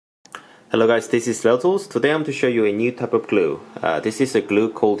Hello guys, this is Tools. Today I'm going to show you a new type of glue. This is a glue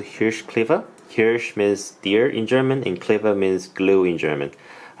called HIRSCHKLEBER. Hirsch means deer in German and Kleber means glue in German.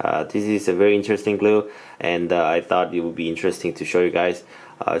 This is a very interesting glue and I thought it would be interesting to show you guys.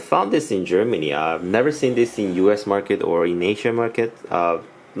 I found this in Germany. I've never seen this in US market or in Asia market.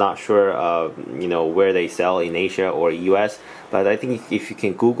 Not sure where they sell in Asia or US, but I think if you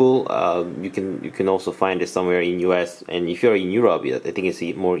can Google, you can also find it somewhere in US, and if you're in Europe, I think it's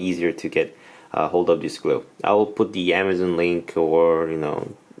more easier to get hold of this glue. I will put the Amazon link or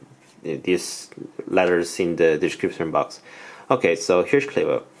these letters in the description box. Okay, so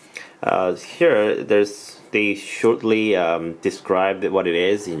HIRSCHKLEBER. Here they shortly described what it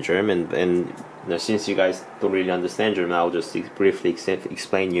is in German, and since you guys don't really understand German, I'll just briefly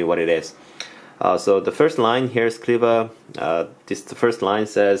explain you what it is. So the first line here is HIRSCHKLEBER. The first line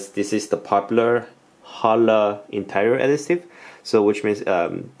says this is the popular Halle interior adhesive. So which means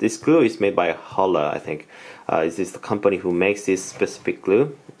this glue is made by Halle, I think. This is the company who makes this specific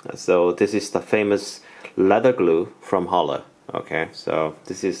glue. So this is the famous leather glue from Halle. Okay, so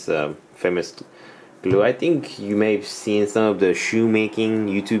this is famous glue. I think you may have seen some of the shoemaking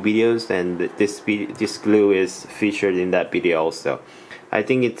YouTube videos, and this glue is featured in that video also. I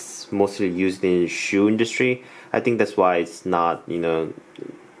think it's mostly used in shoe industry. I think that's why it's not being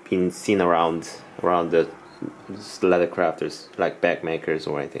seen around the leather crafters like bag makers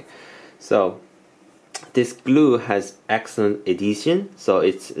or anything. So this glue has excellent adhesion, so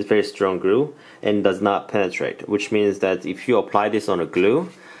it's a very strong glue and does not penetrate, which means that if you apply this on a glue,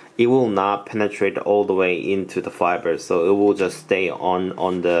 it will not penetrate all the way into the fiber, so it will just stay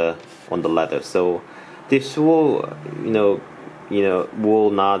on the leather. So this will will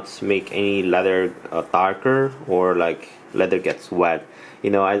not make any leather darker or like leather gets wet.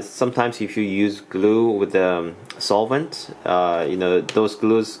 Sometimes if you use glue with solvent, those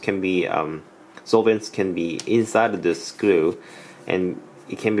glues can be solvents can be inside of this glue, and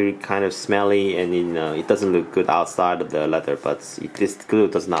it can be kind of smelly, and it doesn't look good outside of the leather, but this glue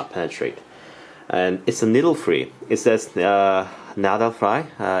does not penetrate. And it's a needle free. It says nadelfrei.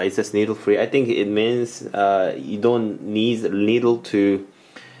 It says needle free. I think it means you don't need a needle to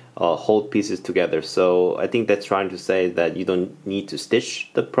hold pieces together. So I think that's trying to say that you don't need to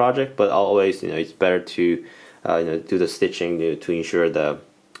stitch the project, but always it's better to do the stitching to ensure the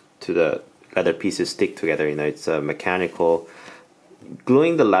leather pieces stick together. It's a mechanical.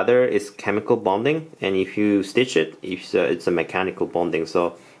 Gluing the leather is chemical bonding, and if you stitch it, it's a mechanical bonding.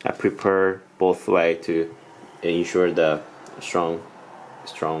 So I prefer both way to ensure the strong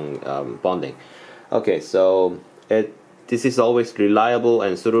bonding. Okay, so this is always reliable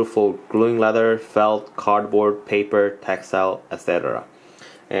and suitable for gluing leather, felt, cardboard, paper, textile, etc.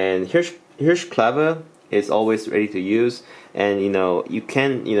 And HIRSCHKLEBER is always ready to use, and you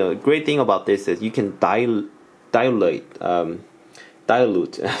can great thing about this is you can dilute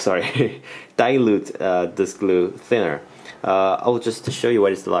this glue thinner. I'll just show you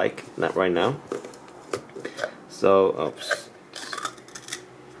what it's like right now. So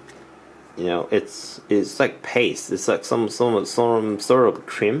it's like paste. It's like some sort of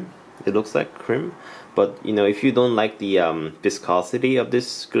cream. It looks like cream, but if you don't like the viscosity of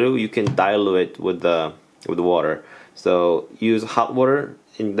this glue, you can dilute it with water. So use hot water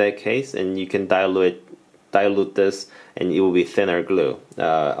in that case, and you can dilute this, and it will be thinner glue.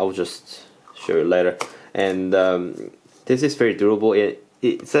 I'll just show you later. And this is very durable.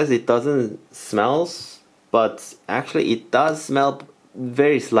 It says it doesn't smell, but actually it does smell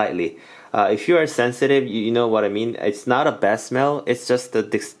very slightly. If you are sensitive, you know what I mean. It's not a bad smell. It's just a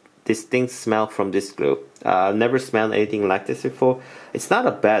distinct smell from this glue. I've never smelled anything like this before. It's not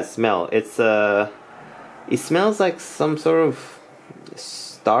a bad smell. It smells like some sort of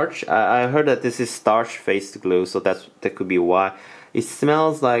starch. I heard that this is starch-based glue, so that could be why. It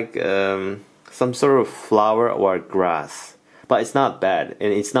smells like some sort of flower or grass, but it's not bad,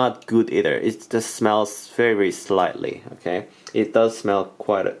 and it's not good either. It just smells very, very slightly. Okay, it does smell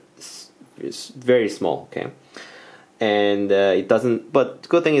it's very small. Okay, and it doesn't. But the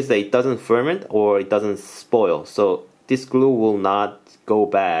good thing is that it doesn't ferment or it doesn't spoil. So this glue will not go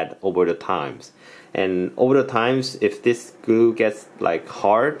bad over the times. And over the times, if this glue gets like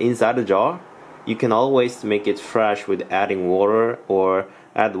hard inside the jar, you can always make it fresh with adding water, or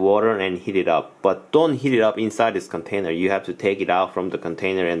add water and heat it up. But don't heat it up inside this container. You have to take it out from the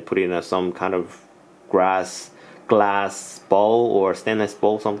container and put it in some kind of glass bowl or stainless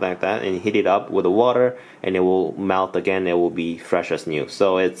bowl, something like that, and heat it up with the water, and it will melt again. It will be fresh as new.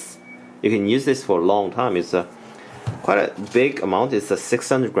 So you can use this for a long time. It's quite a big amount. It's a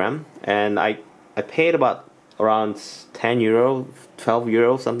 600 gram, and I paid about around 10 euro, 12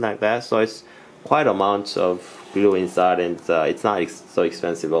 euro, something like that. So it's quite amount of glue inside, and it's not so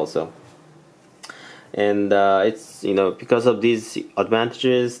expensive also. And it's, you know, because of these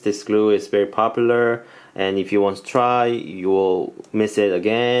advantages, this glue is very popular. And if you want to try, you will miss it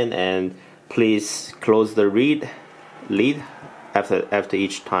again. And please close the lid after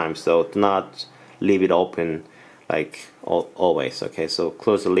each time. So do not leave it open like always. Okay, so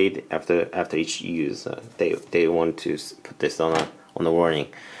close the lid after each use. They want to put this on a warning.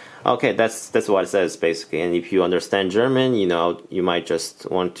 Okay, that's what it says basically. And if you understand German, you know, you might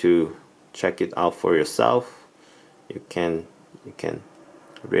just want to check it out for yourself. You can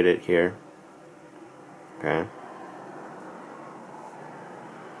read it here. Okay.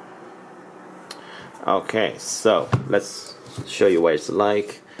 Okay, so let's show you what it's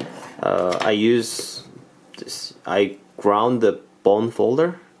like. I use this. I ground the bone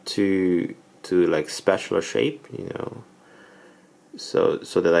folder to like spatula shape, you know, so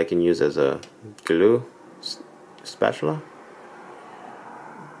that I can use as a glue spatula.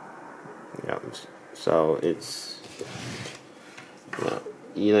 Yeah, so it's,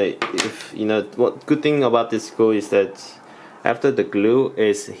 you know, if you know what good thing about this glue is that after the glue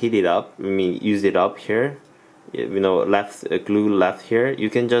is heated up, I mean use it up here, you know, glue left here,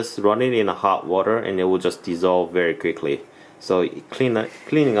 you can just run it in a hot water and it will just dissolve very quickly. So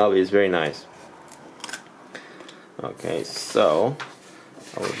cleaning up is very nice. Okay, so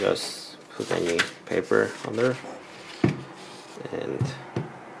I will just put any paper under and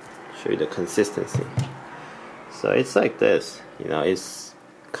show you the consistency. So it's like this, you know, it's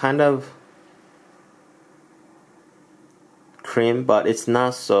kind of cream, but it's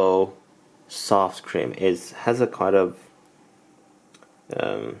not so soft cream. It has a kind of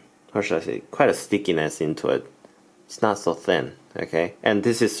how should I say, quite a stickiness into it. It's not so thin. Okay, and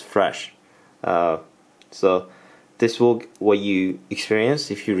this is fresh, so this will what you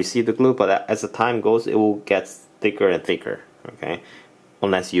experience if you receive the glue, but as the time goes it will get thicker and thicker. Okay,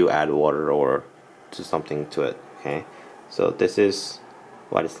 unless you add water or to something to it. Okay, so this is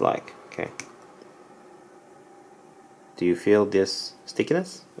what it's like. Okay, do you feel this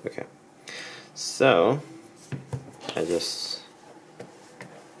stickiness? Okay, so I just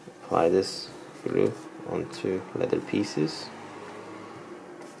apply this glue onto leather pieces.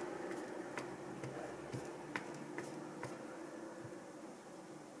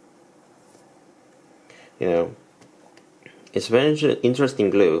 You know, it's very interesting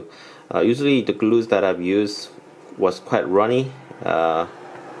glue. Usually the glues that I've used was quite runny. The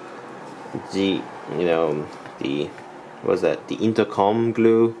intercom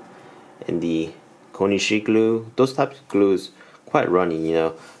glue and the Konishi glue, those types of glues quite runny, you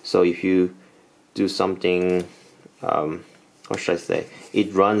know. So if you do something, how should I say,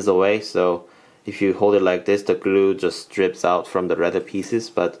 it runs away. So if you hold it like this, the glue just drips out from the leather pieces.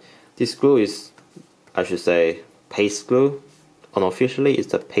 But this glue is, I should say, paste glue. Unofficially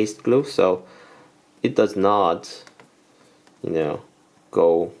it's a paste glue, so it does not, you know,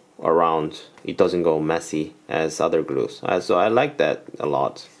 go around, it doesn't go messy as other glues. So I like that a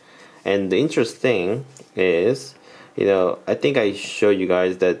lot. And the interesting is, you know, I think I showed you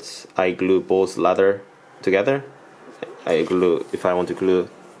guys that I glue both leather together. I glue, if I want to glue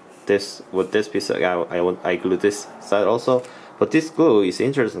this with this piece, I glue this side also. But this glue is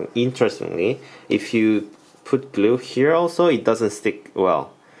interestingly, if you put glue here also, it doesn't stick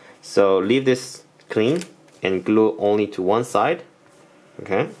well. So leave this clean and glue only to one side.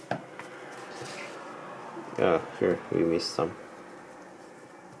 Okay. Here we missed some.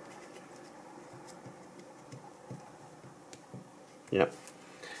 Yep.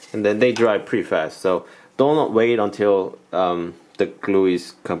 And then they dry pretty fast. So don't wait until the glue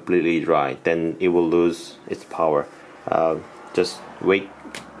is completely dry. Then it will lose its power. Just wait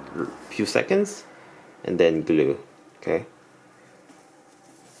a few seconds and then glue. Okay.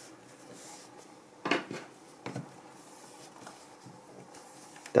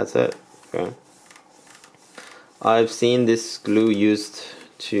 That's it. Okay. I've seen this glue used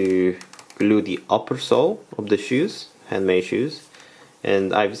to glue the upper sole of the shoes, handmade shoes,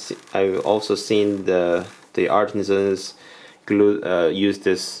 and I've also seen the artisans glue use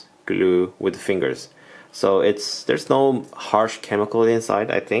this glue with fingers. So there's no harsh chemical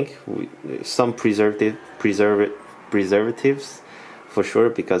inside. I think some preservatives for sure,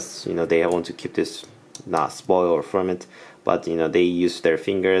 because you know they want to keep this not spoil or ferment. But you know they use their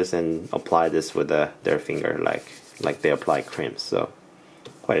fingers and apply this with their finger like they apply cream. So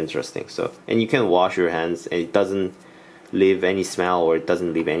quite interesting. So, and you can wash your hands and it doesn't leave any smell or it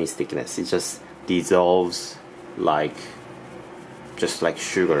doesn't leave any stickiness. It just dissolves like just like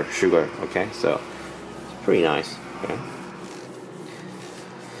sugar. Okay, so pretty nice.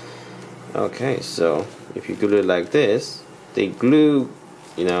 Okay, so if you glue it like this, they glue,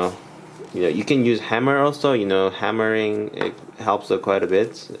 you can use hammer also. Hammering, it helps quite a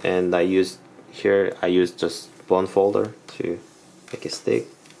bit. And I use just bond folder to make it stick.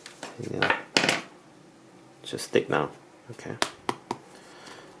 Just stick now. Okay,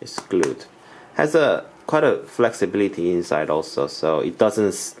 it's glued. Has quite a flexibility inside also, so it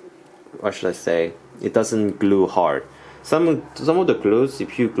doesn't, what should I say, it doesn't glue hard. Some of the glues,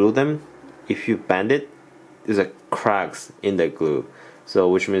 if you glue them, if you bend it, there's cracks in the glue, so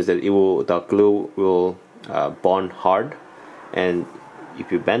which means that the glue will bond hard, and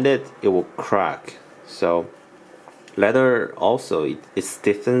if you bend it, it will crack. So leather also, it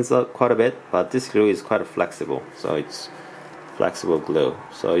stiffens up quite a bit, but this glue is quite flexible, so it's flexible glue,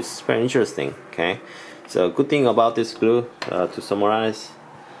 so it's very interesting. Okay, so good thing about this glue, to summarize,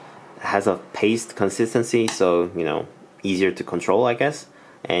 it has a paste consistency, so easier to control, I guess.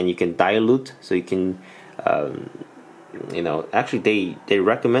 And you can dilute, so you can actually they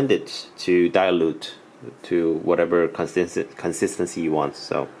recommend it to dilute to whatever consistency you want,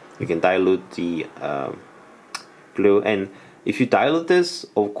 so you can dilute the glue. And if you dilute this,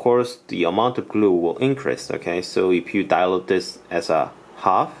 of course the amount of glue will increase. Okay, so if you dilute this as a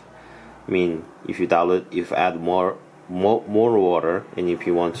half, I mean, if you add more water, and if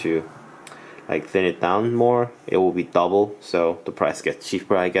you want to thin it down more, it will be double, so the price gets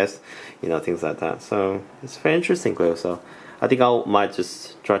cheaper, I guess, things like that. So it's very interesting glue. So I think I might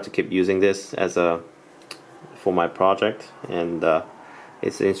just try to keep using this as for my project, and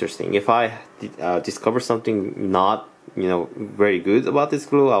it's interesting. If I discover something not very good about this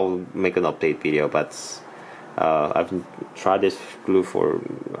glue, I will make an update video. But I've tried this glue for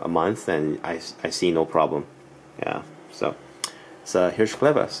a month, and I see no problem. Yeah, so it's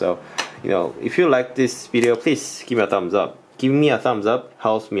HIRSCHKLEBER. So if you like this video, please give me a thumbs up. Give me a thumbs up,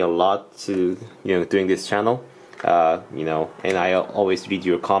 helps me a lot to doing this channel. And I always read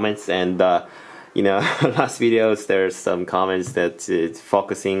your comments, and last videos there's some comments that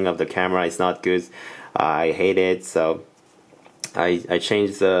focusing of the camera is not good. I hate it, so I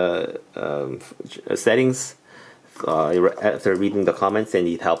changed the settings after reading the comments, and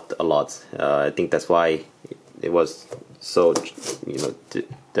it helped a lot. I think that's why it was so,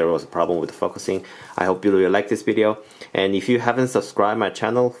 there was a problem with the focusing. I hope you really like this video, and if you haven't subscribed my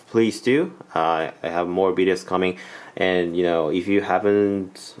channel, please do. I have more videos coming, and if you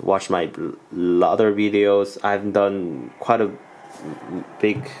haven't watched my other videos, I've done quite a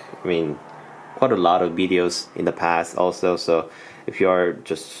lot of videos in the past also. So if you are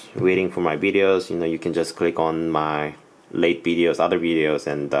just waiting for my videos, you can just click on my late videos, other videos,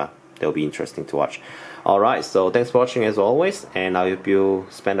 and they'll be interesting to watch. Alright, so thanks for watching as always, and I hope you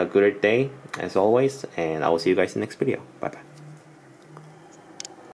spend a good day as always, and I will see you guys in the next video. Bye bye.